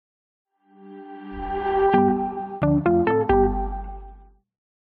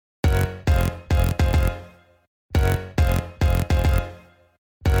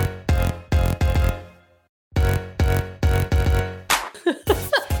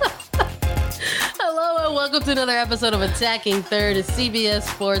welcome to another episode of Attacking Third, a CBS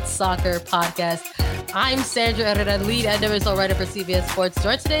Sports Soccer podcast. I'm Sandra Herrera, lead NWSL writer for CBS Sports.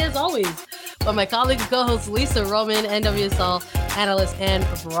 Joined today, as always, by my colleague and co-host Lisa Roman, NWSL analyst and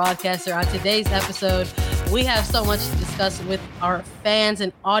broadcaster. On today's episode, we have so much to discuss with our fans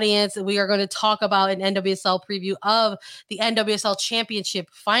and audience. We are going to talk about an NWSL preview of the NWSL Championship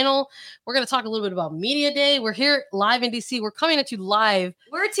Final. We're going to talk a little bit about Media Day. We're here live in DC. We're coming at you live.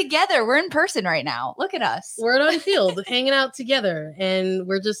 We're together. We're in person right now. Look at us. We're at Audi Field hanging out together, and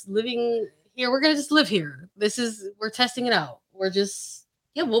we're just living here. We're going to just live here. We're testing it out.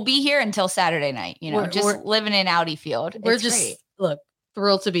 We'll be here until Saturday night, we're living in Audi Field. We're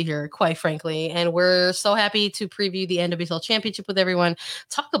thrilled to be here, quite frankly. And we're so happy to preview the NWSL Championship with everyone.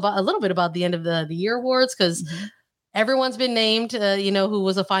 Talk about a little bit about the end of the year awards, because everyone's been named, who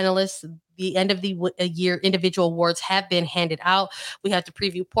was a finalist. The end of the year individual awards have been handed out. We have to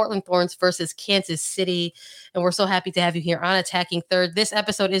preview Portland Thorns versus Kansas City. And we're so happy to have you here on Attacking Third. This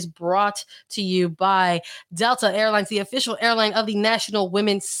episode is brought to you by Delta Airlines, the official airline of the National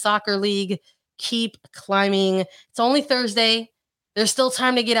Women's Soccer League. Keep climbing. It's only Thursday. There's still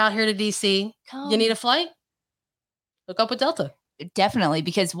time to get out here to DC. You need a flight? Hook up with Delta. Definitely,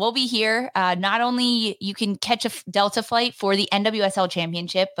 because we'll be here. Not only you can catch a Delta flight for the NWSL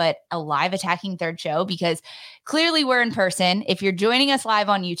Championship, but a live Attacking Third show, because clearly we're in person. If you're joining us live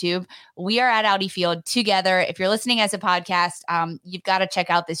on YouTube, we are at Audi Field together. If you're listening as a podcast, you've got to check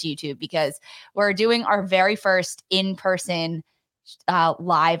out this YouTube, because we're doing our very first in-person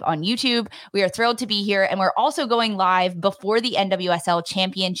live on YouTube. We are thrilled to be here, and we're also going live before the NWSL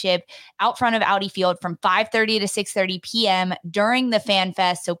Championship out front of Audi Field from 5:30 to 6:30 p.m. during the Fan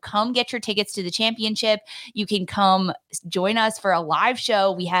Fest. So come get your tickets to the championship. You can come join us for a live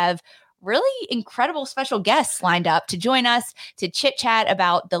show. We have really incredible special guests lined up to join us to chit chat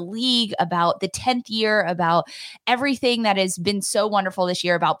about the league, about the 10th year, about everything that has been so wonderful this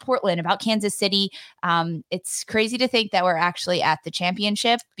year, about Portland, about Kansas City. It's crazy to think that we're actually at the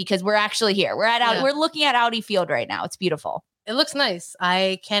championship, because we're actually here. We're looking at Audi Field right now. It's beautiful. It looks nice.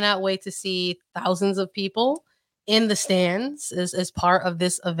 I cannot wait to see thousands of people in the stands as part of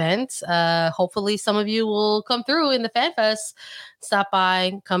this event. Hopefully some of you will come through in the Fan Fest, stop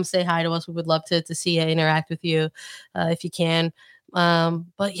by, come say hi to us. We would love to see you, interact with you if you can.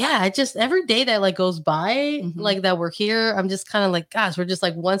 But yeah, every day that goes by, that we're here, I'm just kind of like, gosh, we're just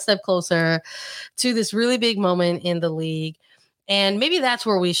one step closer to this really big moment in the league. And maybe that's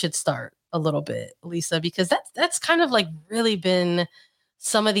where we should start a little bit, Lisa, because that's kind of really been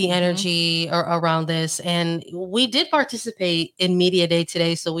some of the energy around this. And we did participate in Media Day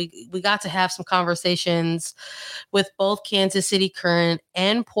today. So we got to have some conversations with both Kansas City Current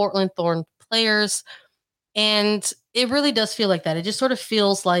and Portland Thorn players. And it really does feel like that. It just sort of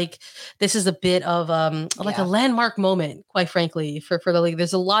feels like this is a bit of a landmark moment, quite frankly, for the league.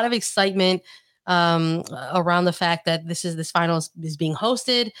 There's a lot of excitement around the fact that this final is being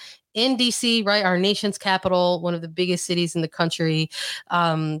hosted in DC, right? Our nation's capital, one of the biggest cities in the country.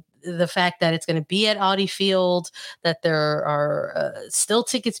 The fact that it's going to be at Audi Field, that there are still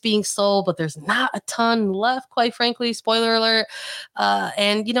tickets being sold, but there's not a ton left, quite frankly, spoiler alert.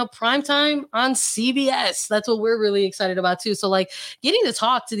 And, primetime on CBS, that's what we're really excited about too. So getting to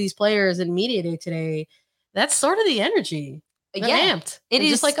talk to these players in Media Day today, that's sort of the energy. They're amped. It is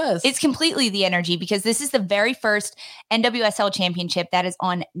just like us. It's completely the energy, because this is the very first NWSL championship that is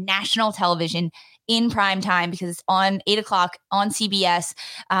on national television in prime time, because it's on 8:00 on CBS.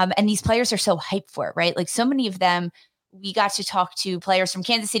 And these players are so hyped for it, right? So many of them, we got to talk to players from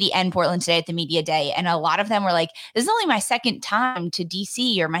Kansas City and Portland today at the Media Day. And a lot of them were like, this is only my second time to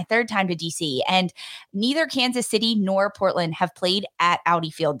DC, or my third time to DC. And neither Kansas City nor Portland have played at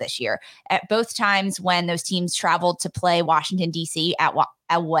Audi Field this year. At both times when those teams traveled to play Washington, DC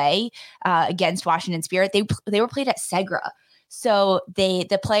away against Washington Spirit, they were played at Segra. So the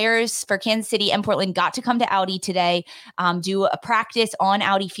players for Kansas City and Portland got to come to Audi today, do a practice on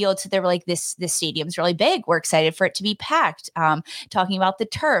Audi Field. So they were like, this stadium's really big. We're excited for it to be packed. Talking about the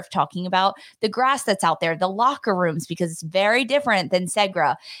turf, talking about the grass that's out there, the locker rooms, because it's very different than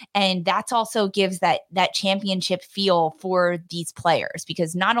Segra. And that's also gives that championship feel for these players,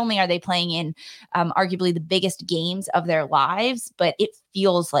 because not only are they playing in arguably the biggest games of their lives, but it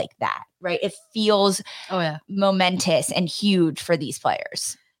feels like that, right? It feels momentous and huge for these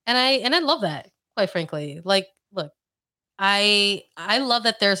players. And I love that, quite frankly. Look, I love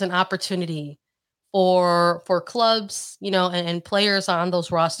that there's an opportunity for clubs, and players on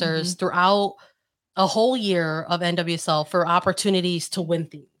those rosters throughout a whole year of NWSL for opportunities to win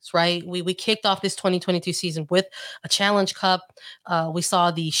things, right? We kicked off this 2022 season with a Challenge Cup. We saw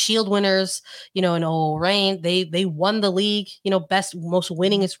the Shield winners, in OL Reign. They won the league, most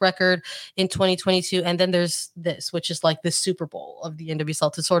winningest record in 2022. And then there's this, which is like the Super Bowl of the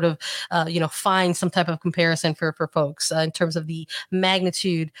NWSL to sort of, find some type of comparison for folks in terms of the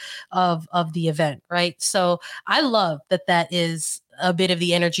magnitude of the event, right? So I love that is a bit of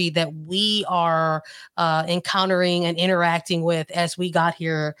the energy that we are encountering and interacting with as we got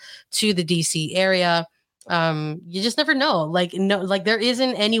here to the DC area. You just never know. Like, no, like there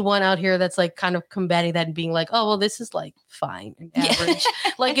isn't anyone out here that's like kind of combating that and being like, oh, well, this is like fine and average.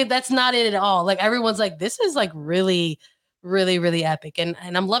 Like that's not it at all. Like everyone's like, this is like really, really, really epic. And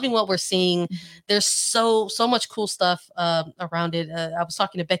I'm loving what we're seeing. There's so much cool stuff around it. I was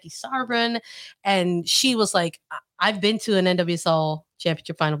talking to Becky Sarbrun and she was like, I've been to an NWSL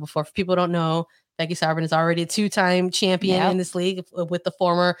championship final before. For people who don't know, Becky Sarbrun is already a 2-time champion in this league with the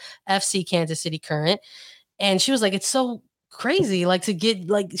former FC Kansas City Current. And she was like, it's so crazy. Like to get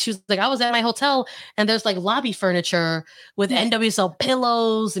like, she was like, I was at my hotel and there's like lobby furniture with NWSL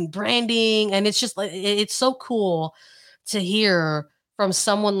pillows and branding. And it's just like, it's so cool to hear from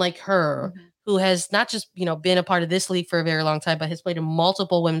someone like her who has not just, been a part of this league for a very long time, but has played in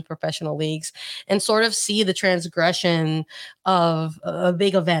multiple women's professional leagues and sort of see the transgression of a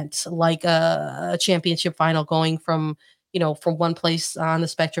big event like a championship final going from one place on the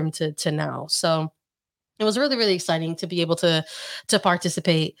spectrum to now. So it was really, really exciting to be able to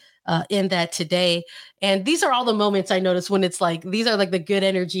participate in that today. And these are all the moments I notice when it's like, these are like the good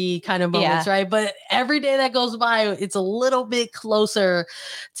energy kind of moments, right? But every day that goes by, it's a little bit closer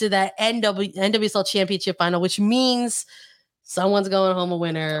to that NWSL championship final, which means someone's going home a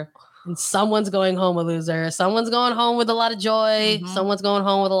winner and someone's going home a loser. Someone's going home with a lot of joy. Someone's going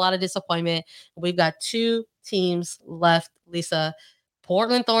home with a lot of disappointment. We've got 2 teams left, Lisa.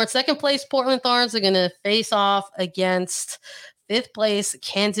 Portland Thorns, second place Portland Thorns are going to face off against 5th place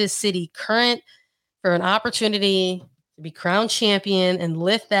Kansas City Current for an opportunity to be crowned champion and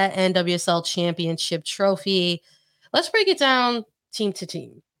lift that NWSL championship trophy. Let's break it down team to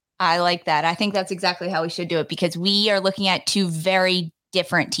team. I like that. I think that's exactly how we should do it because we are looking at 2 very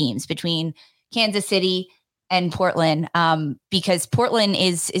different teams between Kansas City and Portland, because Portland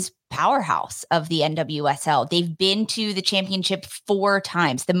is powerhouse of the NWSL. They've been to the championship 4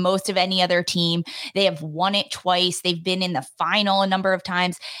 times, the most of any other team. They have won it twice. They've been in the final a number of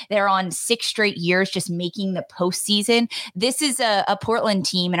times. They're on 6 straight years just making the postseason. This is a Portland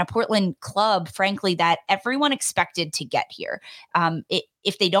team and a Portland club, frankly, that everyone expected to get here.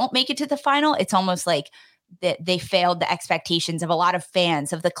 If they don't make it to the final, it's almost like that they failed the expectations of a lot of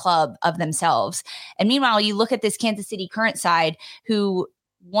fans of the club, of themselves. And meanwhile, you look at this Kansas City Current side who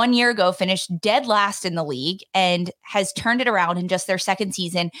 1 year ago finished dead last in the league and has turned it around in just their second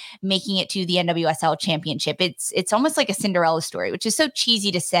season, making it to the NWSL championship. It's almost like a Cinderella story, which is so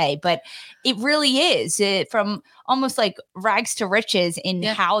cheesy to say, but it really is, from almost like rags to riches in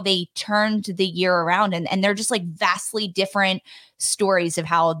how they turned the year around. And they're just like vastly different stories of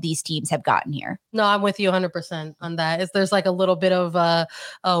how these teams have gotten here. No, I'm with you 100% on that. There's like a little bit of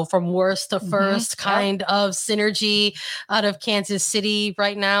from worst to first kind of synergy out of Kansas City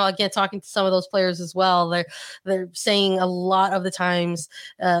right now. Again, talking to some of those players as well, they're saying a lot of the times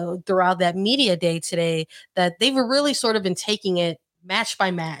throughout that media day today that they've really sort of been taking it match by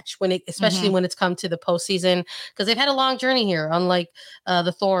match especially when it's come to the postseason, because they've had a long journey here, unlike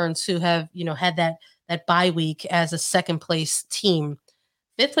the Thorns, who have had that bye week as a second place team.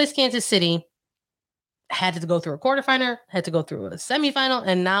 5th place Kansas City had to go through a quarterfinal, had to go through a semifinal,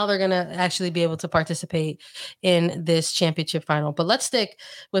 and now they're going to actually be able to participate in this championship final. But let's stick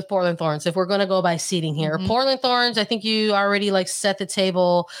with Portland Thorns if we're going to go by seeding here. Portland Thorns, I think you already like set the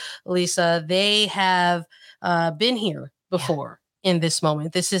table, Lisa. They have been here before. In this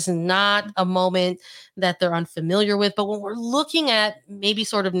moment. This is not a moment that they're unfamiliar with, but when we're looking at maybe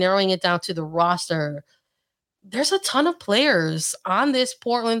sort of narrowing it down to the roster, there's a ton of players on this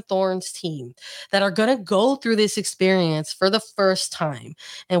Portland Thorns team that are going to go through this experience for the first time.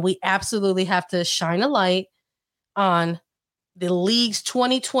 And we absolutely have to shine a light on the league's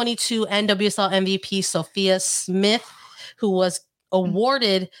 2022 NWSL MVP, Sophia Smith, who was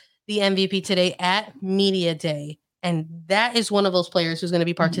awarded the MVP today at Media Day. And that is one of those players who's going to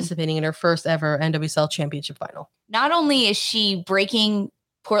be participating in her first ever NWSL championship final. Not only is she breaking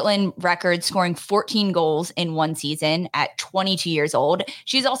Portland record, scoring 14 goals in one season at 22 years old.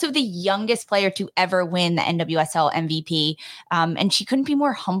 She's also the youngest player to ever win the NWSL MVP. And she couldn't be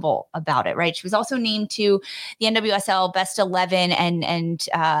more humble about it, right? She was also named to the NWSL Best 11. And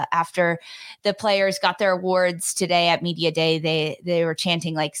after the players got their awards today at Media Day, they were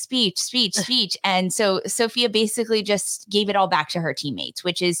chanting like speech, speech, speech. And so Sophia basically just gave it all back to her teammates,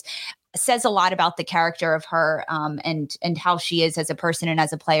 which says a lot about the character of her, and how she is as a person and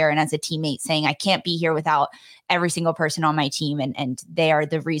as a player and as a teammate, saying, I can't be here without every single person on my team. And they are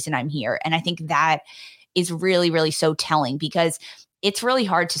the reason I'm here. And I think that is really, really so telling, because it's really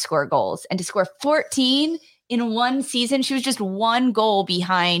hard to score goals, and to score 14 in one season. She was just one goal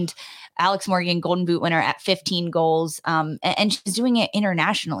behind Alex Morgan, Golden Boot winner, at 15 goals. And she's doing it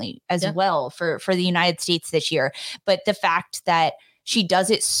internationally as well for the United States this year. But the fact that she does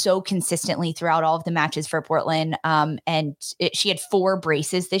it so consistently throughout all of the matches for Portland. She had 4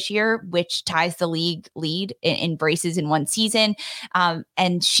 braces this year, which ties the league lead in braces in one season.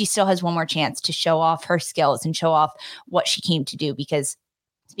 And she still has one more chance to show off her skills and show off what she came to do, because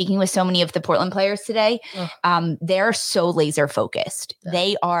speaking with so many of the Portland players today, they're so laser focused. Yeah.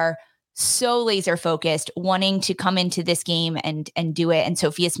 They are so laser focused, wanting to come into this game and do it. And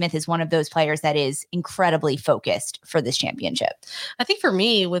Sophia Smith is one of those players that is incredibly focused for this championship. I think for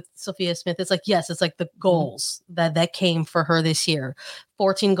me with Sophia Smith, it's like, yes, it's like the goals that came for her this year,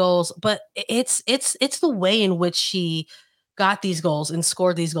 14 goals, but it's the way in which she got these goals and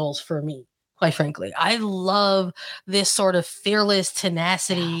scored these goals for me. Quite frankly, I love this sort of fearless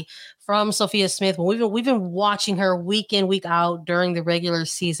tenacity from Sophia Smith. We've been watching her week in, week out during the regular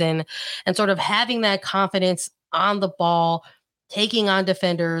season, and sort of having that confidence on the ball, taking on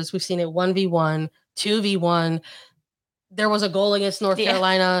defenders. We've seen it 1v1, 2v1. There was a goal against North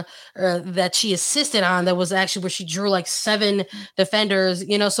Carolina that she assisted on that was actually where she drew like 7 defenders,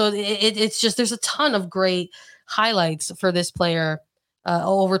 so it's just, there's a ton of great highlights for this player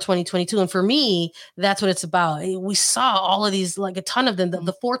over 2022. And for me, that's what it's about. We saw all of these, like a ton of them,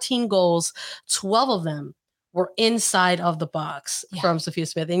 the 14 goals, 12 of them were inside of the box from Sophia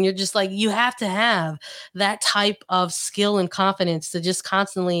Smith. And you're just like, you have to have that type of skill and confidence to just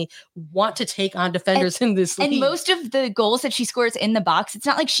constantly want to take on defenders in this league. And most of the goals that she scores in the box, it's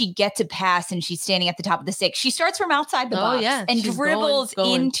not like she gets a pass and she's standing at the top of the stick. She starts from outside the box and she's dribbles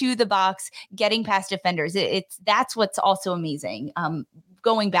into the box, getting past defenders. That's what's also amazing.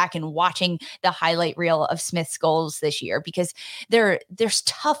 Going back and watching the highlight reel of Smith's goals this year, because there's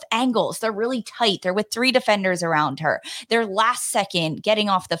tough angles. They're really tight. They're with 3 defenders around her. They're last second getting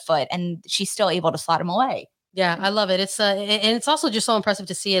off the foot, and she's still able to slot them away. Yeah, I love it. It's and it's also just so impressive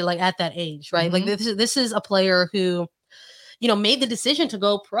to see it like at that age, right? Like this is a player who, made the decision to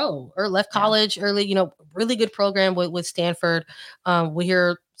go pro or left college early, really good program with Stanford. We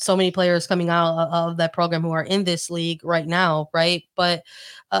hear so many players coming out of that program who are in this league right now, right? But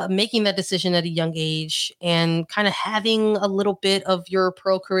making that decision at a young age and kind of having a little bit of your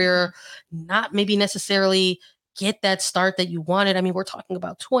pro career, not maybe necessarily get that start that you wanted. I mean, we're talking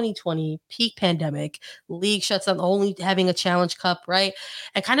about 2020, peak pandemic, league shuts down, only having a Challenge Cup, right?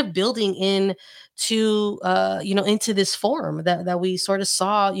 And kind of building into this form that we sort of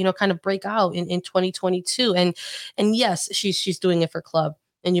saw, kind of break out in 2022. And yes, she's doing it for club.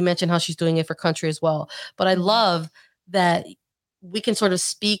 And you mentioned how she's doing it for country as well. But I love that we can sort of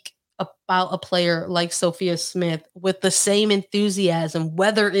speak about a player like Sophia Smith with the same enthusiasm,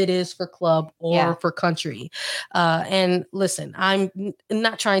 whether it is for club or for country. And listen, I'm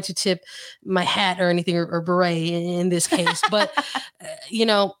not trying to tip my hat or anything or beret in this case, but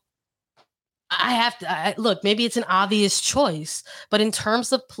I have to look, maybe it's an obvious choice, but in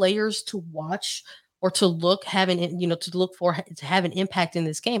terms of players to watch or to look, to have an impact in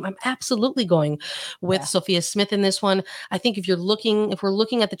this game, I'm absolutely going with Sophia Smith in this one. I think if we're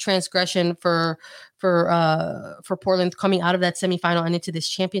looking at the transgression for Portland coming out of that semifinal and into this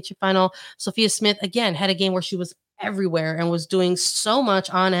championship final, Sophia Smith again had a game where she was everywhere and was doing so much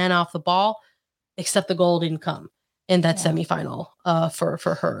on and off the ball, except the goal didn't come in that semifinal for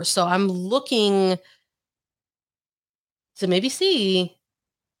her. So I'm looking to maybe see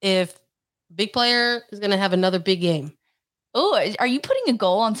if big player is going to have another big game. Oh, are you putting a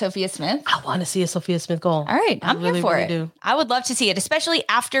goal on Sophia Smith? I want to see a Sophia Smith goal. All right, I'm here for it. I would love to see it, especially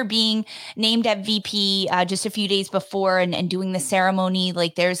after being named MVP just a few days before and doing the ceremony.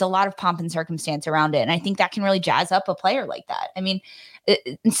 Like, there's a lot of pomp and circumstance around it, and I think that can really jazz up a player like that. I mean,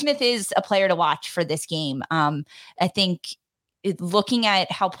 Smith is a player to watch for this game. I think looking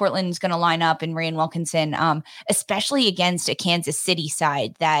at how Portland's going to line up and Ryan Wilkinson, especially against a Kansas City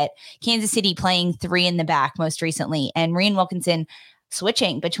side, that Kansas City playing 3 in the back most recently, and Ryan Wilkinson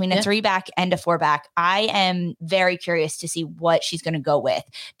switching between a 3-back and a 4-back. I am very curious to see what she's going to go with,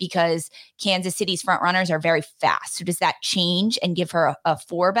 because Kansas City's front runners are very fast. So does that change and give her a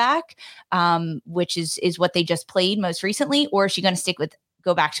 4-back, which is what they just played most recently? Or is she going to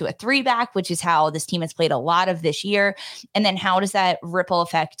go back to a 3-back, which is how this team has played a lot of this year? And then how does that ripple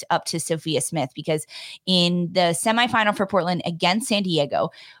effect up to Sophia Smith? Because in the semifinal for Portland against San Diego,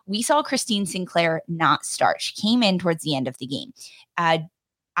 we saw Christine Sinclair not start. She came in towards the end of the game. I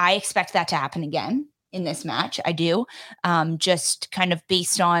expect that to happen again in this match. I do, just kind of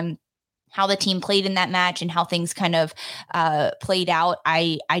based on how the team played in that match and how things kind of played out.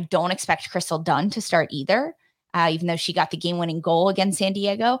 I don't expect Crystal Dunn to start either. Even though she got the game-winning goal against San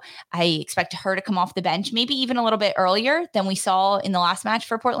Diego, I expect her to come off the bench, maybe even a little bit earlier than we saw in the last match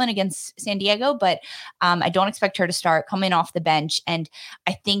for Portland against San Diego. But I don't expect her to start coming off the bench. And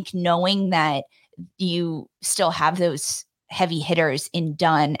I think knowing that you still have those heavy hitters in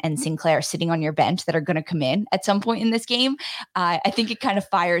Dunn and Sinclair sitting on your bench that are going to come in at some point in this game, I think it kind of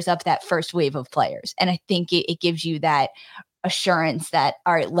fires up that first wave of players. And I think it gives you that assurance that,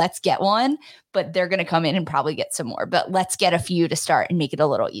 all right, let's get one, but they're going to come in and probably get some more, but let's get a few to start and make it a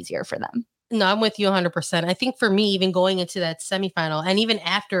little easier for them. No, I'm with you 100%. I think for me, even going into that semifinal and even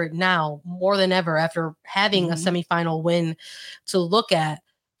after it now, more than ever, after having a semifinal win to look at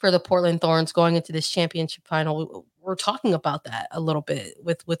for the Portland Thorns going into this championship final, we're talking about that a little bit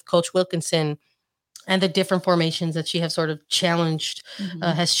with Coach Wilkinson and the different formations that she has sort of challenged,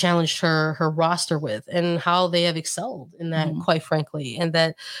 has challenged her roster with, and how they have excelled in that, quite frankly. And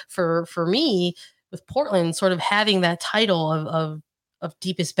that for me, with Portland sort of having that title of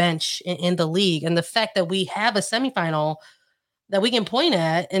deepest bench in the league, and the fact that we have a semifinal that we can point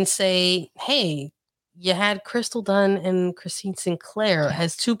at and say, hey, you had Crystal Dunn and Christine Sinclair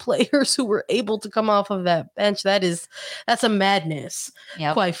as two players who were able to come off of that bench. That's a madness,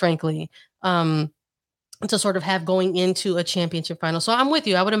 quite frankly. To sort of have going into a championship final. So I'm with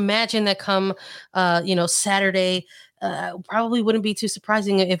you. I would imagine that come, Saturday, probably wouldn't be too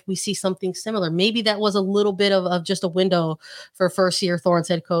surprising if we see something similar. Maybe that was a little bit of just a window for first-year Thorns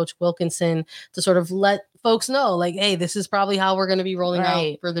head coach Wilkinson to sort of let folks know, like, hey, this is probably how we're going to be rolling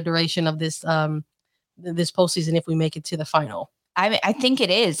out for the duration of this this postseason if we make it to the final. I think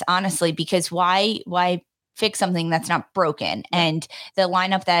it is, honestly, because why fix something that's not broken? And the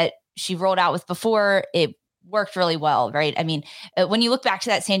lineup that she rolled out with before, it worked really well, right? I mean, when you look back to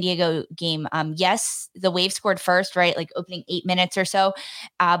that San Diego game, yes, the Wave scored first, right? Like opening 8 minutes or so,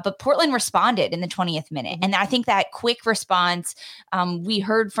 but Portland responded in the 20th minute. And I think that quick response, we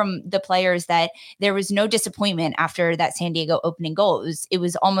heard from the players that there was no disappointment after that San Diego opening goal. It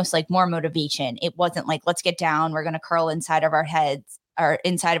was almost like more motivation. It wasn't like, let's get down, we're going to curl inside of our heads, or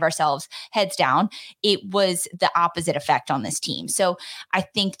inside of ourselves, heads down. It was the opposite effect on this team. So I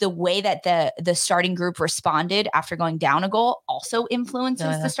think the way that the starting group responded after going down a goal also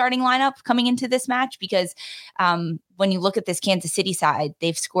influences the starting lineup coming into this match, because when you look at this Kansas City side,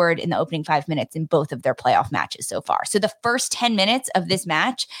 they've scored in the opening 5 minutes in both of their playoff matches so far. So the first 10 minutes of this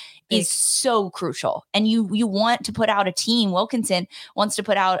match is so crucial. And you want to put out a team. Wilkinson wants to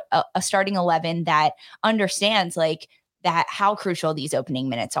put out a starting 11 that understands like that, how crucial these opening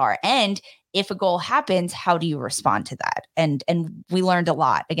minutes are. And if a goal happens, how do you respond to that? And we learned a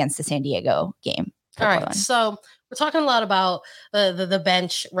lot against the San Diego game. All right. So we're talking a lot about the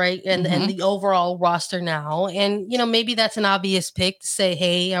bench, right? And the overall roster now. And, maybe that's an obvious pick to say,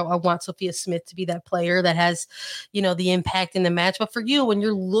 hey, I want Sophia Smith to be that player that has, the impact in the match. But for you, when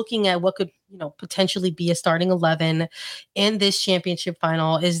you're looking at what could, potentially be a starting 11 in this championship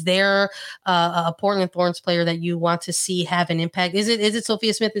final, is there a Portland Thorns player that you want to see have an impact? Is it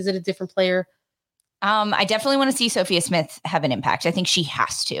Sophia Smith? Is it a different player? I definitely want to see Sophia Smith have an impact. I think she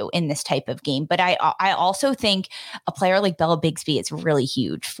has to in this type of game. But I also think a player like Bella Bigsby is really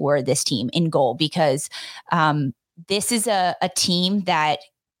huge for this team in goal, because this is a team that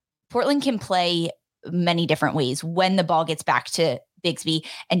Portland can play many different ways when the ball gets back to Bigsby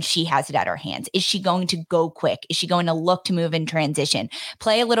and she has it at her hands. Is she going to go quick? Is she going to look to move in transition?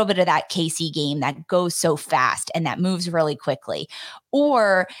 Play a little bit of that KC game that goes so fast and that moves really quickly?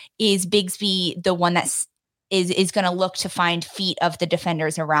 Or is Bigsby the one that's is going to look to find feet of the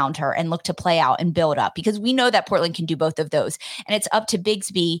defenders around her and look to play out and build up? Because we know that Portland can do both of those. And it's up to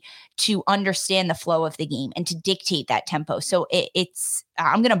Bigsby to understand the flow of the game and to dictate that tempo. So it's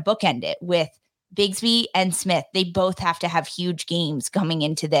I'm going to bookend it with Bigsby and Smith. They both have to have huge games coming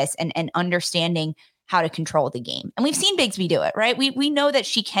into this and understanding how to control the game. And we've seen Bigsby do it, right? We know that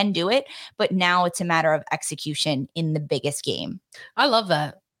she can do it, but now it's a matter of execution in the biggest game. I love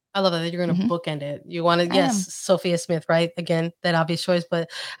that. I love that you're going to bookend it. You want to, yes, Sophia Smith, right? Again, that obvious choice, but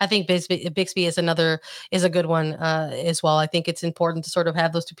I think Bixby is is a good one as well. I think it's important to sort of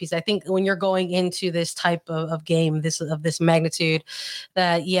have those two pieces. I think when you're going into this type of game, of this magnitude,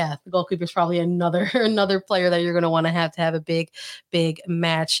 that the goalkeeper is probably another player that you're going to have a big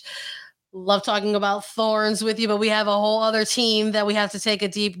match. Love talking about Thorns with you, but we have a whole other team that we have to take a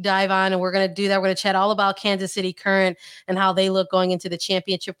deep dive on, and we're going to do that. We're going to chat all about Kansas City Current and how they look going into the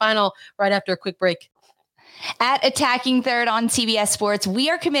championship final right after a quick break. At Attacking Third on CBS Sports, we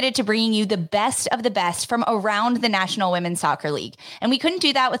are committed to bringing you the best of the best from around the National Women's Soccer League. And we couldn't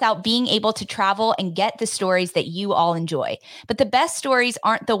do that without being able to travel and get the stories that you all enjoy. But the best stories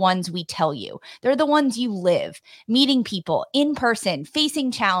aren't the ones we tell you. They're the ones you live, meeting people in person,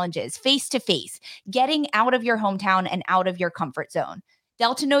 facing challenges face to face, getting out of your hometown and out of your comfort zone.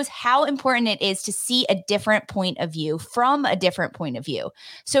 Delta knows how important it is to see a different point of view from a different point of view.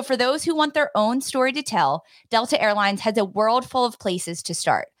 So for those who want their own story to tell, Delta Airlines has a world full of places to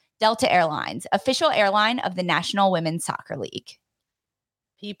start. Delta Airlines, official airline of the National Women's Soccer League.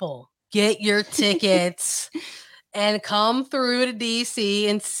 People, get your tickets and come through to DC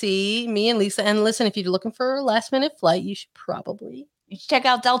and see me and Lisa. And listen, if you're looking for a last minute flight, you should check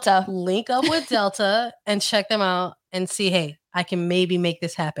out Delta. Link up with Delta and check them out and see, hey, I can maybe make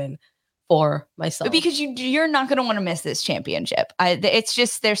this happen for myself. Because you're not going to want to miss this championship. It's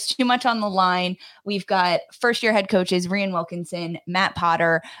just, there's too much on the line. We've got first-year head coaches, Rian Wilkinson, Matt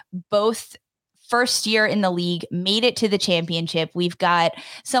Potter, both first year in the league, made it to the championship. We've got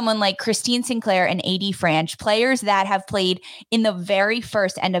someone like Christine Sinclair and AD Franch, players that have played in the very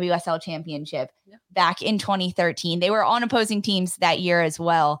first NWSL championship back in 2013. They were on opposing teams that year as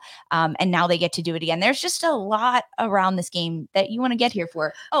well. And now they get to do it again. There's just a lot around this game that you want to get here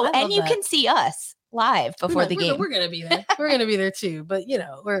for. Oh, and you can see us live before the game. We're going to be there. We're going to be there too. But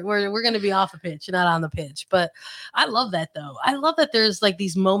we're going to be off the pitch, not on the pitch. But I love that though. I love that there's like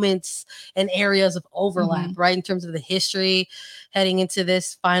these moments and areas of overlap, right? In terms of the history heading into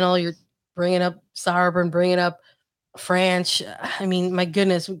this final, you're bringing up Sauerbrunn, bringing up Franch. I mean, my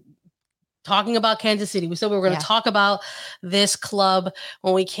goodness, talking about Kansas City. We said we were going to talk about this club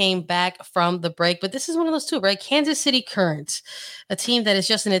when we came back from the break, but this is one of those two, right? Kansas City Current, a team that is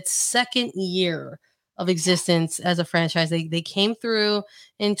just in its second year of existence as a franchise. They came through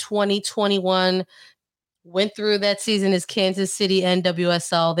in 2021, went through that season as Kansas City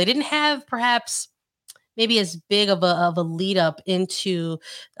NWSL. They didn't have perhaps maybe as big of a lead up into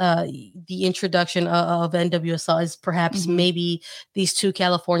the introduction of NWSL as perhaps maybe these two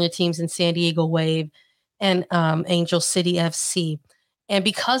California teams in San Diego Wave and Angel City FC. And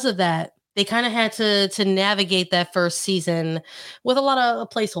because of that, they kind of had to navigate that first season with a lot of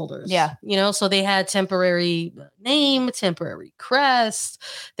placeholders. Yeah. So they had temporary name, temporary crest.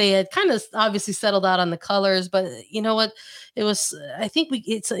 They had kind of obviously settled out on the colors, but you know what? It was, I think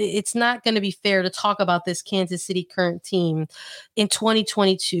it's not going to be fair to talk about this Kansas City Current team in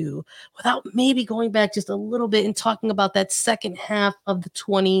 2022 without maybe going back just a little bit and talking about that second half of the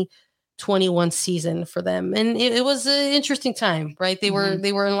 2021 season for them. And it was an interesting time, right? They were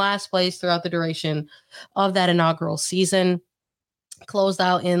in last place throughout the duration of that inaugural season, closed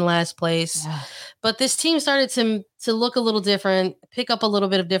out in last place. Yeah. But this team started to look a little different, pick up a little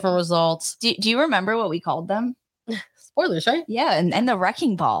bit of different results. Do you remember what we called them? Spoilers, right? Yeah, and the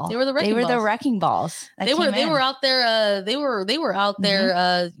wrecking ball. They were the wrecking balls. They were out there. They were out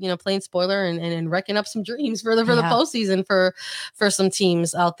there. Playing spoiler and wrecking up some dreams for the postseason for some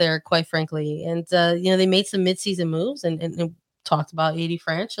teams out there. Quite frankly, and they made some midseason moves and talked about AD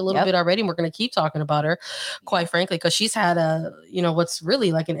Franch a little bit already. And we're going to keep talking about her, quite frankly, because she's had what's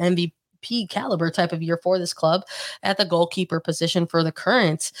really like an MVP caliber type of year for this club at the goalkeeper position for the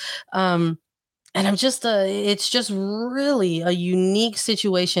Current. And I'm just, it's just really a unique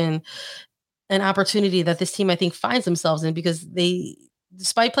situation, an opportunity that this team, I think, finds themselves in because they,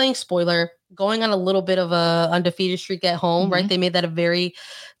 despite playing spoiler, going on a little bit of a undefeated streak at home, right? They made that a very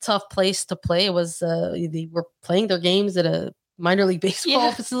tough place to play. It was, they were playing their games at a minor league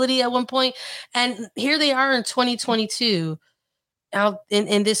baseball facility at one point. And here they are in 2022 out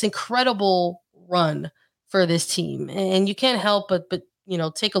in this incredible run for this team. And you can't help but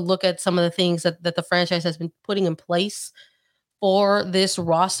take a look at some of the things that the franchise has been putting in place for this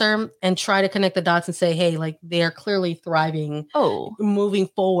roster and try to connect the dots and say, hey, like they are clearly thriving, moving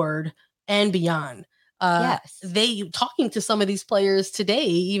forward and beyond. They talking to some of these players today,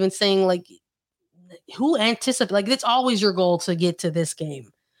 even saying like, who anticipate, like it's always your goal to get to this game,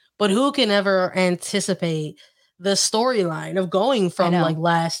 but who can ever anticipate the storyline of going from like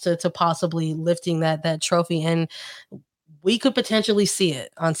last to possibly lifting that trophy? And we could potentially see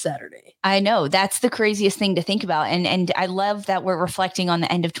it on Saturday. I know that's the craziest thing to think about. And I love that we're reflecting on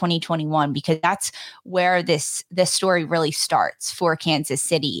the end of 2021, because that's where this story really starts for Kansas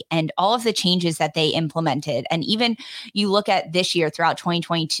City and all of the changes that they implemented. And even you look at this year throughout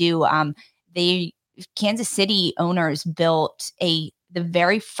 2022, Kansas City owners built the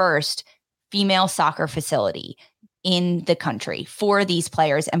very first female soccer facility in the country for these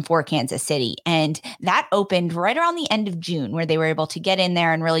players and for Kansas City. And that opened right around the end of June, where they were able to get in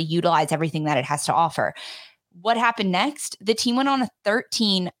there and really utilize everything that it has to offer. What happened next? The team went on a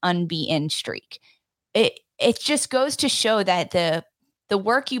 13 unbeaten streak. It just goes to show that the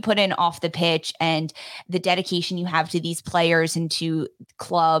work you put in off the pitch and the dedication you have to these players and to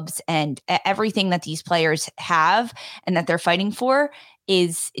clubs and everything that these players have and that they're fighting for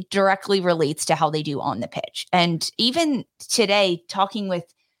is directly relates to how they do on the pitch. And even today, talking with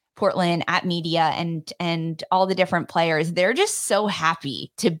Portland at media and all the different players, they're just so happy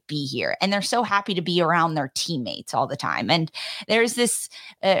to be here, and they're so happy to be around their teammates all the time. And there's this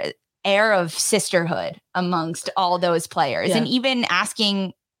air of sisterhood amongst all those players. Yeah. And even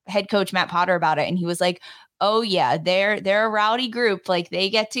asking head coach Matt Potter about it, and he was like, oh yeah, they're a rowdy group. Like they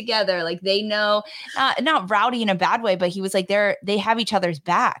get together, like they know, not rowdy in a bad way, but he was like, they have each other's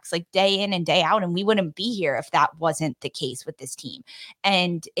backs like day in and day out. And we wouldn't be here if that wasn't the case with this team.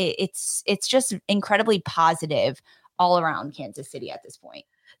 And it's just incredibly positive all around Kansas City at this point.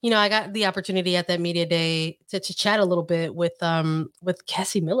 I got the opportunity at that media day to chat a little bit with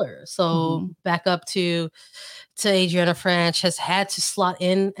Cassie Miller. So back up to Adriana Franch has had to slot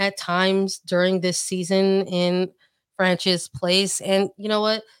in at times during this season in Franch's place. And you know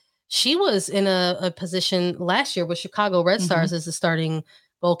what? She was in a position last year with Chicago Red Stars as the starting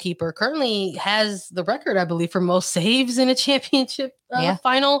goalkeeper. Currently has the record, I believe, for most saves in a championship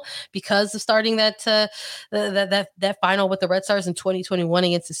final, because of starting that final with the Red Stars in 2021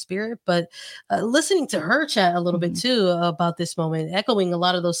 against the Spirit. But listening to her chat a little bit too about this moment, echoing a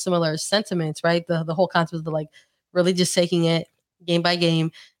lot of those similar sentiments, right? The whole concept of like really just taking it game by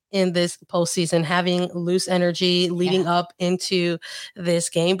game in this postseason, having loose energy leading up into this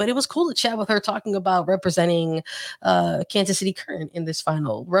game. But it was cool to chat with her talking about representing Kansas City Current in this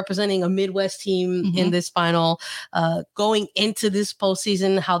final, representing a Midwest team in this final, going into this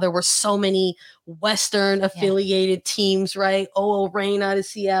postseason, how there were so many Western affiliated teams, right? OO Reign out of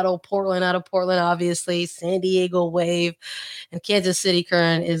Seattle, Portland out of Portland, obviously, San Diego Wave, and Kansas City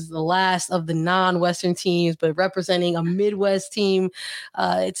Current is the last of the non-Western teams, but representing a Midwest team.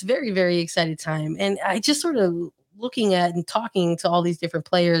 It's very, very exciting time. And I just sort of looking at and talking to all these different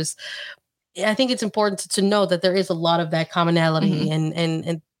players, I think it's important to know that there is a lot of that commonality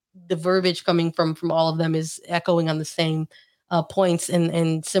and the verbiage coming from all of them is echoing on the same points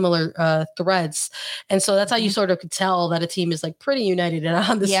and similar threads. And so that's how you sort of could tell that a team is like pretty united and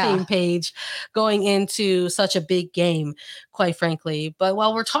on the same page going into such a big game, quite frankly. But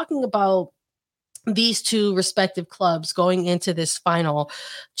while we're talking about these two respective clubs going into this final,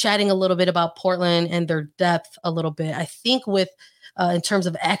 chatting a little bit about Portland and their depth a little bit, I think with in terms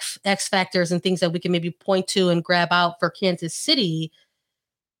of X factors and things that we can maybe point to and grab out for Kansas City,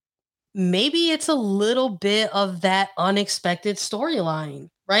 maybe it's a little bit of that unexpected storyline,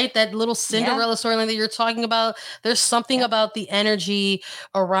 right? That little Cinderella storyline that you're talking about. There's something about the energy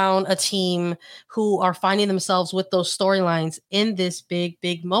around a team who are finding themselves with those storylines in this big,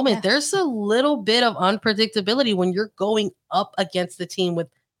 big moment. There's a little bit of unpredictability when you're going up against the team with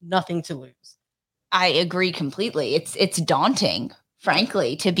nothing to lose. I agree completely. It's daunting,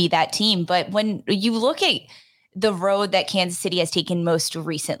 frankly, to be that team. But when you look at the road that Kansas City has taken most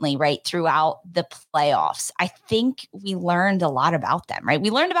recently, right, throughout the playoffs, I think we learned a lot about them, right? We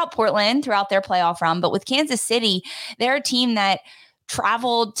learned about Portland throughout their playoff run, but with Kansas City, they're a team that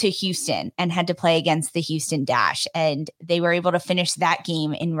traveled to Houston and had to play against the Houston Dash. And they were able to finish that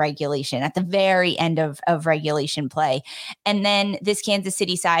game in regulation at the very end of regulation play. And then this Kansas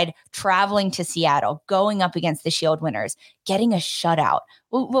City side traveling to Seattle, going up against the Shield winners, getting a shutout.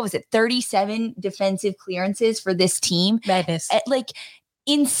 What was it? 37 defensive clearances for this team. Madness. Like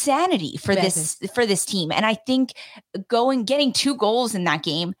insanity for this team. And I think getting 2 goals in that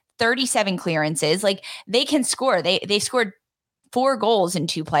game, 37 clearances, like they can score. They scored 4 goals in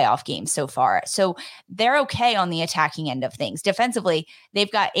 2 playoff games so far. So they're okay on the attacking end of things. Defensively, they've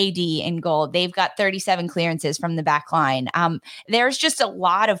got AD in goal. They've got 37 clearances from the back line. There's just a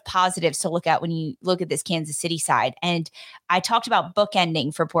lot of positives to look at when you look at this Kansas City side. And I talked about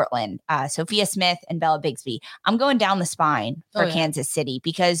bookending for Portland, Sophia Smith and Bella Bigsby. I'm going down the spine for Kansas City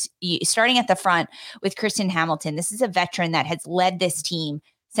because starting at the front with Kristen Hamilton, this is a veteran that has led this team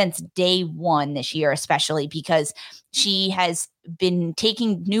since day one this year, especially because she has been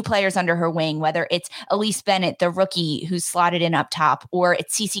taking new players under her wing, whether it's Elise Bennett, the rookie who's slotted in up top, or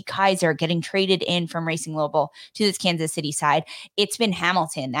it's Cece Kaiser getting traded in from Racing Louisville to this Kansas City side. It's been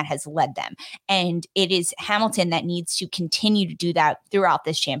Hamilton that has led them. And it is Hamilton that needs to continue to do that throughout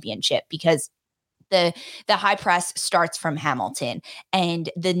this championship, because the high press starts from Hamilton, and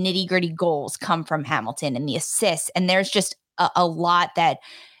the nitty gritty goals come from Hamilton, and the assists. And there's just a lot that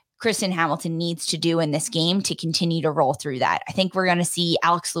Kristen Hamilton needs to do in this game to continue to roll through that. I think we're going to see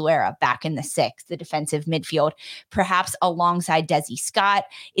Alex Luera back in the 6th, the defensive midfield, perhaps alongside Desi Scott.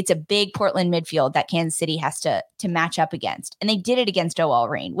 It's a big Portland midfield that Kansas City has to match up against. And they did it against OL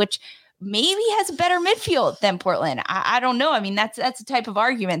Reign, which maybe has a better midfield than Portland. I don't know. I mean, that's a type of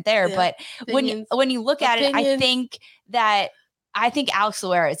argument there. Yeah, but when you look at it, I think Alex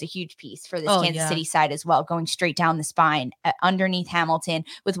Luera is a huge piece for this Kansas City side as well, going straight down the spine underneath Hamilton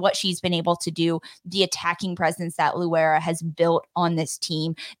with what she's been able to do, the attacking presence that Luera has built on this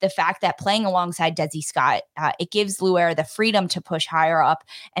team, the fact that playing alongside Desi Scott, it gives Luera the freedom to push higher up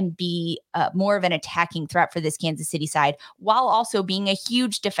and be more of an attacking threat for this Kansas City side, while also being a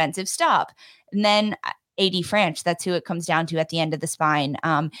huge defensive stop. And then AD Franch, that's who it comes down to at the end of the spine.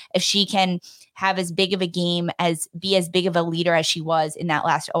 If she can have as big of a game, be as big of a leader as she was in that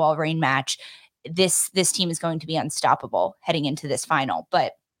last OL Reign match, this team is going to be unstoppable heading into this final.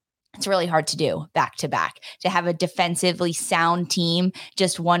 But it's really hard to do back to back, to have a defensively sound team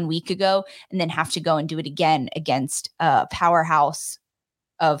just 1 week ago and then have to go and do it again against a powerhouse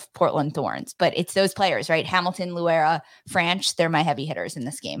of Portland Thorns. But it's those players, right? Hamilton, Luera, Franch, they're my heavy hitters in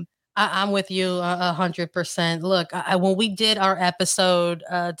this game. I'm with you 100%. Look, when we did our episode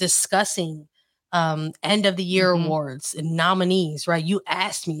discussing end of the year awards and nominees, right? You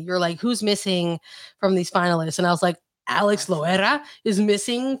asked me, you're like, who's missing from these finalists? And I was like, Alex Loera is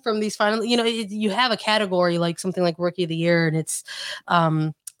missing from these finalists. You know, you have a category like something like Rookie of the Year, and it's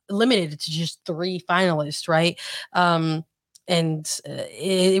limited to just 3 finalists, right? And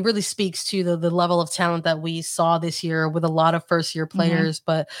it really speaks to the level of talent that we saw this year with a lot of first year players.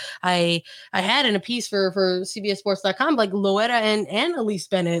 But I had in a piece for CBSSports.com, like Loera and Elise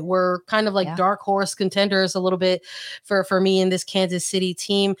Bennett were kind of like dark horse contenders a little bit for me in this Kansas City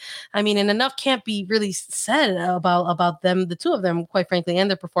team. I mean, and enough can't be really said about them, the two of them, quite frankly, and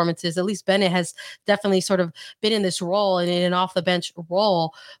their performances. Elise Bennett has definitely sort of been in this role, and in an off the bench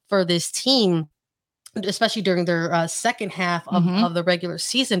role for this team, especially during their second half of the regular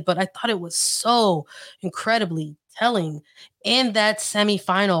season. But I thought it was so incredibly telling in that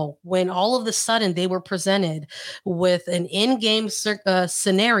semifinal when all of a sudden they were presented with an in-game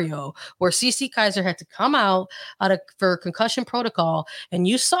scenario where Cece Kaiser had to come out for concussion protocol. And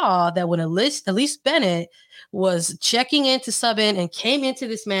you saw that when Elise Bennett was checking in to sub in and came into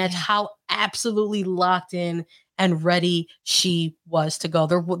this match, how absolutely locked in and ready she was to go.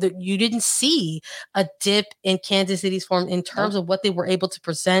 You didn't see a dip in Kansas City's form in terms of what they were able to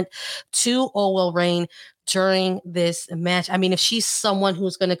present to OL Reign during this match. I mean, if she's someone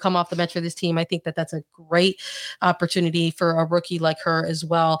who's going to come off the bench for this team, I think that that's a great opportunity for a rookie like her as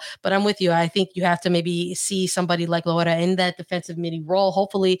well. But I'm with you. I think you have to maybe see somebody like Loera in that defensive midi role.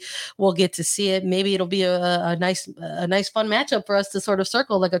 Hopefully we'll get to see it. Maybe it'll be a nice fun matchup for us to sort of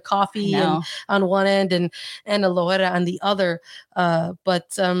circle, like a coffee on one end and a Loera on the other.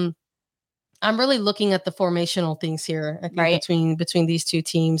 But I'm really looking at the formational things here. I think between these two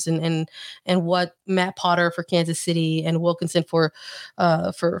teams and what Matt Potter for Kansas City and Wilkinson for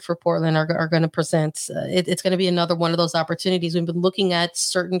Portland are going to present. It's going to be another one of those opportunities. We've been looking at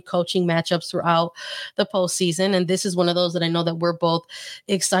certain coaching matchups throughout the postseason, and this is one of those that I know that we're both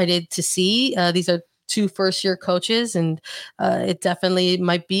excited to see. These are 2 first-year coaches, and it definitely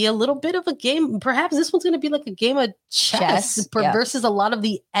might be a little bit of a game. Perhaps this one's going to be like a game of chess versus a lot of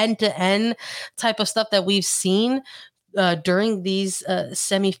the end-to-end type of stuff that we've seen during these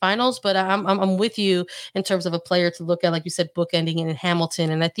semifinals. But I'm with you in terms of a player to look at, like you said, bookending in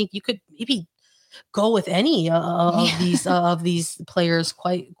Hamilton, and I think you could maybe go with any of these players,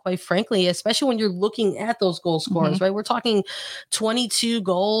 quite frankly, especially when you're looking at those goal scorers, right? We're talking 22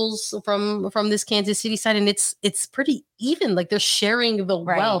 goals from this Kansas City side, and it's pretty even. Like they're sharing the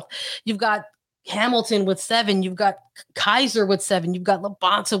wealth. You've got Hamilton with 7, you've got Kaiser with 7, you've got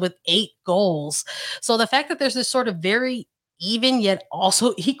Labonta with 8 goals. So the fact that there's this sort of very even yet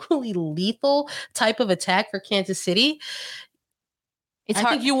also equally lethal type of attack for Kansas City, I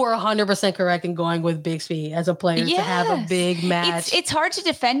think you were 100% correct in going with Bixby as a player to have a big match. It's hard to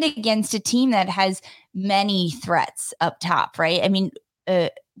defend against a team that has many threats up top, right? I mean,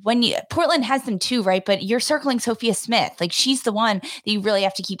 Portland has them too, right? But you're circling Sophia Smith. Like, she's the one that you really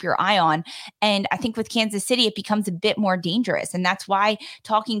have to keep your eye on. And I think with Kansas City, it becomes a bit more dangerous. And that's why,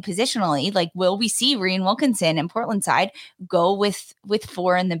 talking positionally, like, will we see Rhian Wilkinson and Portland side go with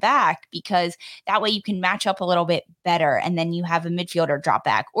 4 in the back? Because that way you can match up a little bit better. And then you have a midfielder drop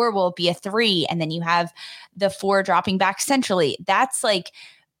back, or will it be a 3? And then you have the 4 dropping back centrally.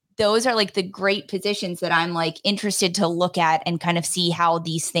 Those are like the great positions that I'm like interested to look at and kind of see how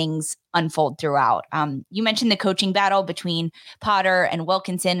these things unfold throughout. You mentioned the coaching battle between Potter and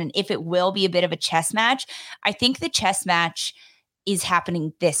Wilkinson, and if it will be a bit of a chess match. I think the chess match is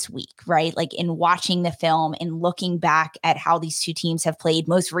happening this week, right? Like, in watching the film and looking back at how these two teams have played,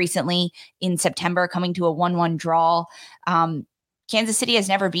 most recently in September, coming to a 1-1 draw. Kansas City has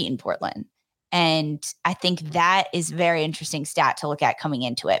never beaten Portland. And I think that is a very interesting stat to look at coming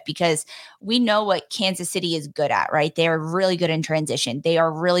into it, because we know what Kansas City is good at, right? They are really good in transition. They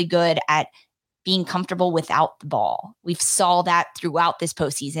are really good at being comfortable without the ball. We've saw that throughout this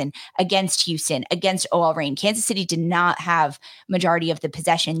postseason against Houston, against OL Reign. Kansas City did not have majority of the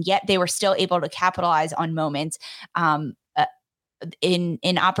possession, yet they were still able to capitalize on moments in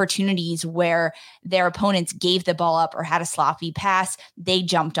opportunities where their opponents gave the ball up or had a sloppy pass. They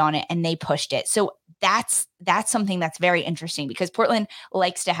jumped on it and they pushed it. So that's something that's very interesting, because Portland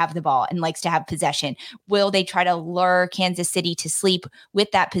likes to have the ball and likes to have possession. Will they try to lure Kansas City to sleep with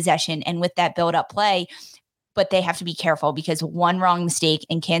that possession and with that build-up play? But they have to be careful, because one wrong mistake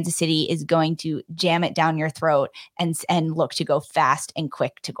and Kansas City is going to jam it down your throat and look to go fast and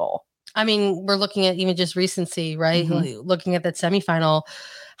quick to goal. I mean, we're looking at even just recency, right? Mm-hmm. Like, looking at that semifinal,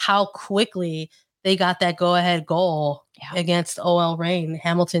 how quickly they got that go-ahead goal against OL Reign.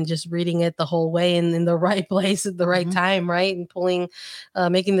 Hamilton just reading it the whole way and in the right place at the right time, right? And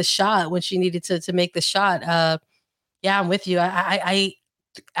making the shot when she needed to make the shot. Yeah, I'm with you. I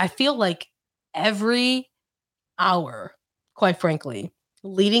feel like every hour, quite frankly,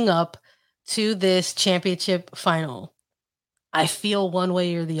 leading up to this championship final, I feel one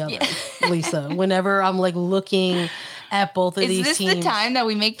way or the other, Lisa, whenever I'm like looking at both of these teams. Is this the time that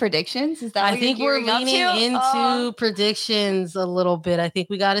we make predictions? Is that I think we're leaning into predictions a little bit. I think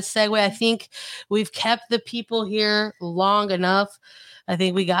we got to segue. I think we've kept the people here long enough. I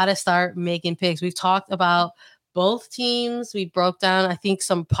think we got to start making picks. We've talked about both teams. We broke down, I think,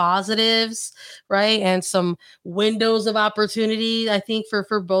 some positives, right? And some windows of opportunity, I think,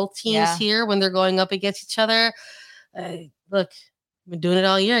 for both teams here when they're going up against each other. Look, I've been doing it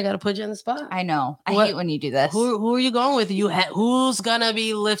all year. I got to put you on the spot. I know. I hate when you do this. Who are you going with? Who's going to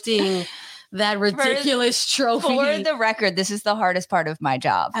be lifting that ridiculous trophy? For the record, this is the hardest part of my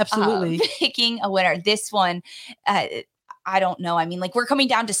job. Absolutely. Picking a winner. This one, I don't know. I mean, like, we're coming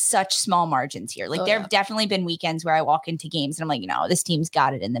down to such small margins here. Like, there have definitely been weekends where I walk into games and I'm like, this team's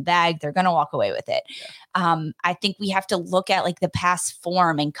got it in the bag. They're going to walk away with it. Yeah. I think we have to look at like the past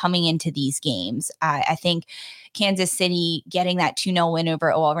form and coming into these games. I think Kansas City getting that 2-0 win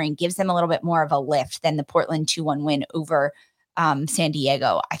over OL Reign gives them a little bit more of a lift than the Portland 2-1 win over San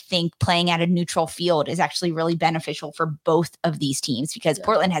Diego. I think playing at a neutral field is actually really beneficial for both of these teams, because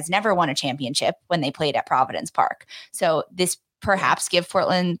Portland has never won a championship when they played at Providence Park. So this perhaps give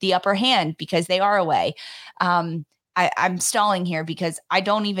Portland the upper hand because they are away. I'm stalling here because I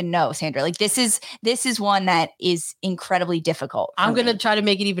don't even know, Sandra. Like, this is one that is incredibly difficult. I'm going to try to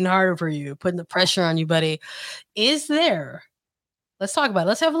make it even harder for you, putting the pressure on you, buddy. Let's talk about it.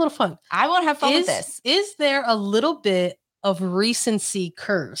 Let's have a little fun. I won't have fun with this. Is there a little bit of recency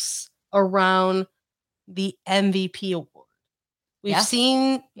curse around the MVP award? We've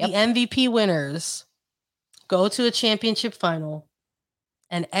seen the MVP winners go to a championship final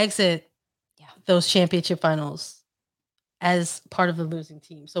and exit those championship finals as part of the losing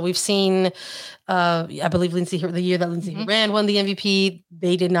team. So we've seen, I believe the year that Lindsay Horan won the MVP,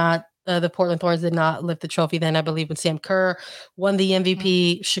 they did not, the Portland Thorns did not lift the trophy then. I believe when Sam Kerr won the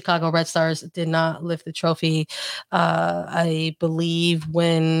MVP, Chicago Red Stars did not lift the trophy. I believe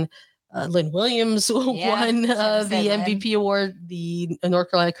when Lynn Williams won the MVP award, the North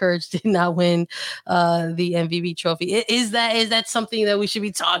Carolina Courage did not win the MVP trophy. Is that something that we should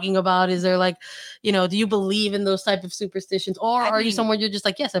be talking about? Is there like, do you believe in those type of superstitions, or are you somewhere you're just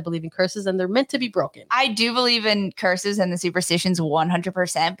like, yes, I believe in curses and they're meant to be broken? I do believe in curses and the superstitions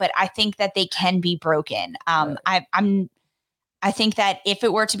 100%, but I think that they can be broken. I think that if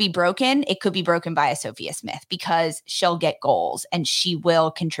it were to be broken, it could be broken by a Sophia Smith, because she'll get goals and she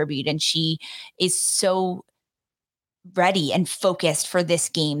will contribute, and she is so ready and focused for this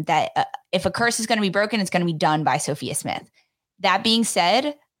game that if a curse is going to be broken, it's going to be done by Sophia Smith. That being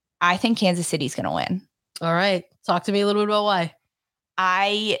said, I think Kansas City's going to win. All right. Talk to me a little bit about why.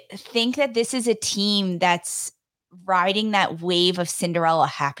 I think that this is a team that's riding that wave of Cinderella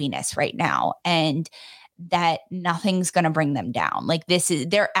happiness right now, and that nothing's going to bring them down. Like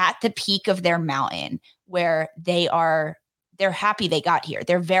they're at the peak of their mountain where they're happy they got here.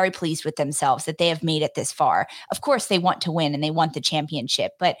 They're very pleased with themselves that they have made it this far. Of course, they want to win and they want the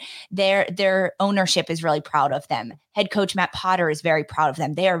championship, but their ownership is really proud of them. Head coach Matt Potter is very proud of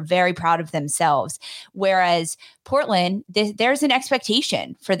them. They are very proud of themselves. Whereas Portland, there's an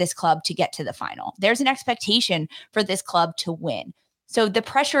expectation for this club to get to the final. There's an expectation for this club to win. So the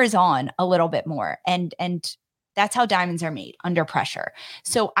pressure is on a little bit more, and that's how diamonds are made, under pressure.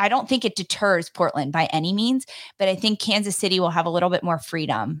 So I don't think it deters Portland by any means, but I think Kansas City will have a little bit more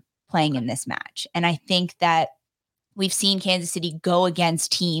freedom playing in this match. And I think that we've seen Kansas City go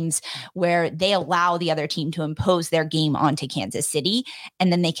against teams where they allow the other team to impose their game onto Kansas City,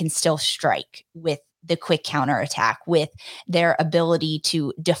 and then they can still strike with the quick counterattack, with their ability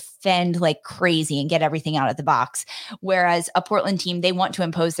to defend like crazy and get everything out of the box. Whereas a Portland team, they want to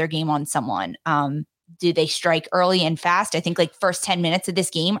impose their game on someone. Do they strike early and fast? I think like first 10 minutes of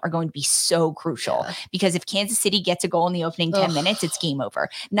this game are going to be so crucial, because if Kansas City gets a goal in the opening 10 minutes, it's game over.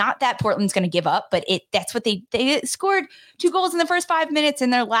 Not that Portland's going to give up, but that's what they scored 2 goals in the first 5 minutes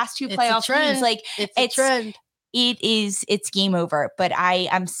in their last 2 playoff games. Like it's a trend. It's game over, but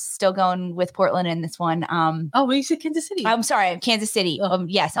I'm still going with Portland in this one. You said Kansas City. I'm sorry, Kansas City.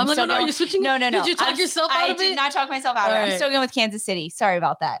 Yes, I'm still going. Are you switching? No. Did you talk yourself out of it? I did not talk myself out of it. I'm still going with Kansas City. Sorry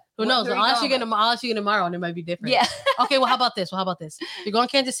about that. Who knows? I'll ask you again tomorrow, and it might be different. Yeah. Okay. Well, how about this? You're going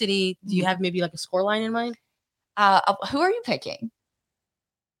Kansas City. Do you have maybe like a score line in mind? Who are you picking?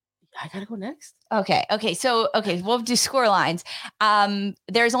 I gotta go next. Okay. So, we'll do score lines.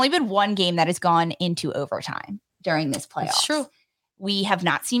 There's only been one game that has gone into overtime during this playoff. It's true. We have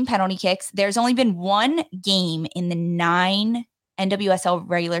not seen penalty kicks. There's only been one game in the 9 NWSL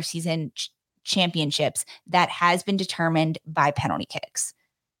regular season championships that has been determined by penalty kicks.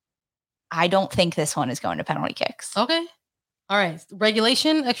 I don't think this one is going to penalty kicks. Okay. All right.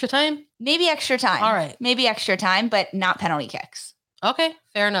 Regulation, extra time? Maybe extra time. All right. Maybe extra time, but not penalty kicks. Okay,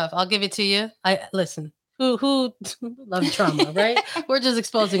 fair enough. I'll give it to you. Listen. Who love trauma, right? We're just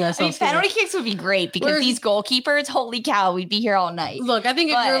exposing ourselves. Penalty kicks would be great, because these goalkeepers, holy cow, we'd be here all night. Look, I think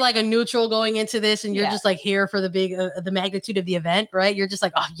if you're like a neutral going into this and you're just like here for the magnitude of the event, right? You're just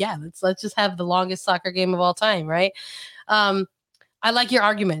like, oh yeah, let's just have the longest soccer game of all time, right? I like your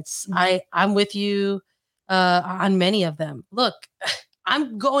arguments. Mm-hmm. I'm with you on many of them. Look,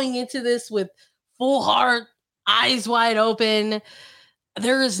 I'm going into this with full heart, eyes wide open.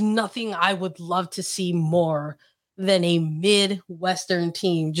 There is nothing I would love to see more than a Midwestern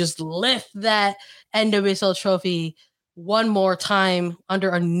team just lift that NWSL trophy one more time under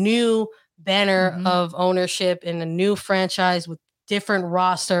a new banner of ownership in a new franchise with different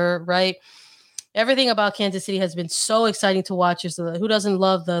roster, right? Everything about Kansas City has been so exciting to watch. Who doesn't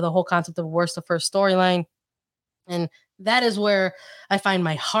love the whole concept of worst to first storyline? And that is where I find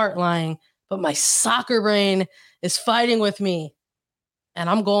my heart lying, but my soccer brain is fighting with me. And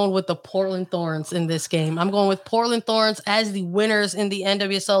I'm going with the Portland Thorns in this game. I'm going with Portland Thorns as the winners in the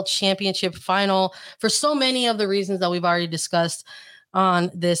NWSL Championship final for so many of the reasons that we've already discussed on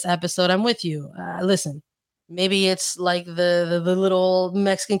this episode. I'm with you. Listen, maybe it's like the little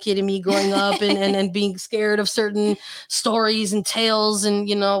Mexican kid in me growing up and being scared of certain stories and tales, and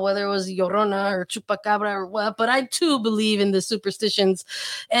whether it was Llorona or Chupacabra or what. But I too believe in the superstitions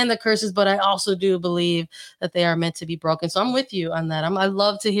and the curses, but I also do believe that they are meant to be broken. So I'm with you on that. I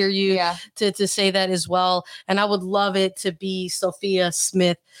love to hear you to say that as well. And I would love it to be Sophia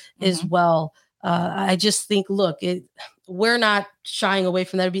Smith as well. I just think, look, we're not shying away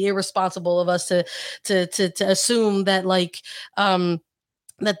from that. It'd be irresponsible of us to assume that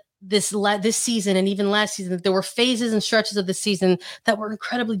that this season and even last season, that there were phases and stretches of the season that were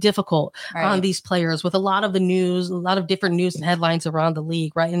incredibly difficult on these players, with a lot of the news, a lot of different news and headlines around the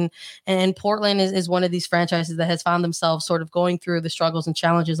league, right? And Portland is one of these franchises that has found themselves sort of going through the struggles and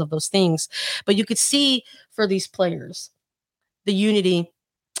challenges of those things. But you could see for these players the unity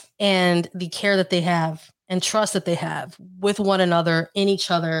and the care that they have and trust that they have with one another, in each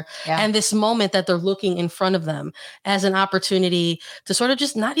other, and this moment that they're looking in front of them as an opportunity to sort of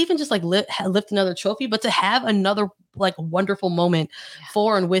just not even just like lift another trophy, but to have another like wonderful moment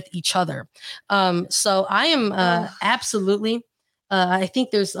for and with each other. So I am absolutely I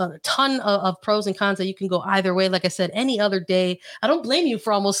think there's a ton of pros and cons that you can go either way. Like I said, any other day. I don't blame you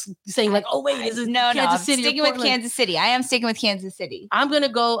for almost saying like, oh wait, is it Kansas City? Sticking with Kansas City. I am sticking with Kansas City. I'm gonna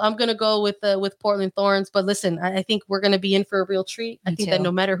go with Portland Thorns. But listen, I think we're gonna be in for a real treat. I think that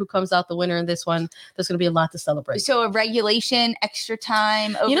no matter who comes out the winner in this one, there's gonna be a lot to celebrate. So a regulation, extra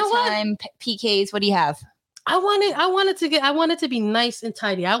time, overtime, PKs. What do you have? I want it to be nice and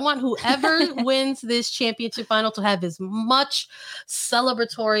tidy. I want whoever wins this championship final to have as much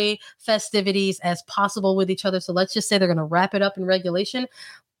celebratory festivities as possible with each other. So let's just say they're going to wrap it up in regulation.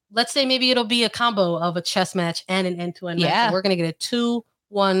 Let's say maybe it'll be a combo of a chess match and an end-to-end match. And we're going to get a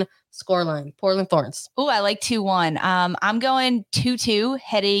 2-1 scoreline. Portland Thorns. Oh, I like 2-1. I'm going 2-2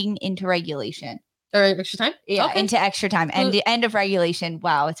 heading into regulation. All right, extra time? Yeah, okay. Into extra time. And the end of regulation.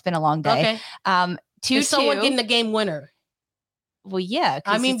 Wow, it's been a long day. Okay. 2-2. Is someone getting the game winner? Well, yeah.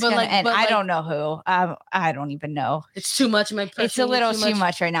 I mean, I don't know who. I don't even know. It's too much. It's a little too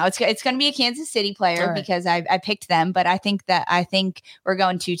much right now. It's going to be a Kansas City player because I picked them, but I think we're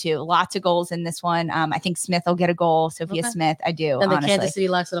going 2-2. Lots of goals in this one. I think Smith will get a goal. Sophia Smith, I do. And then Kansas City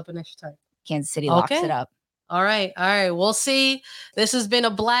locks it up in extra time. Kansas City locks it up. All right. We'll see. This has been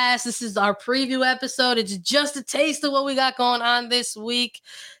a blast. This is our preview episode. It's just a taste of what we got going on this week.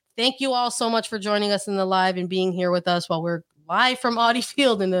 Thank you all so much for joining us in the live and being here with us while we're live from Audi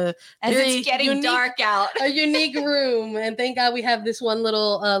Field in a it's getting dark out. A unique room. And thank God we have this one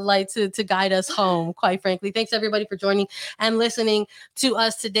little light to guide us home, quite frankly. Thanks everybody for joining and listening to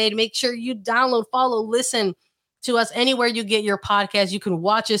us today. To make sure you download, follow, listen to us anywhere you get your podcast. You can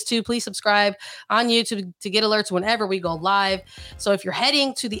watch us too. Please subscribe on YouTube to get alerts whenever we go live. So if you're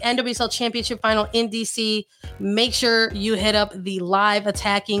heading to the NWSL Championship Final in DC, make sure you hit up the live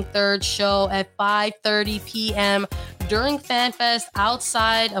Attacking Third show at 5:30 p.m. during FanFest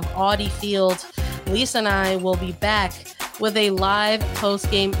outside of Audi Field. Lisa and I will be back with a live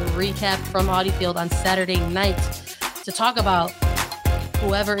post-game recap from Audi Field on Saturday night to talk about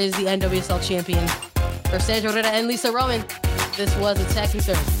whoever is the NWSL champion. For Sandra Herrera and Lisa Roman, this was Attacking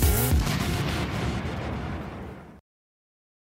Third.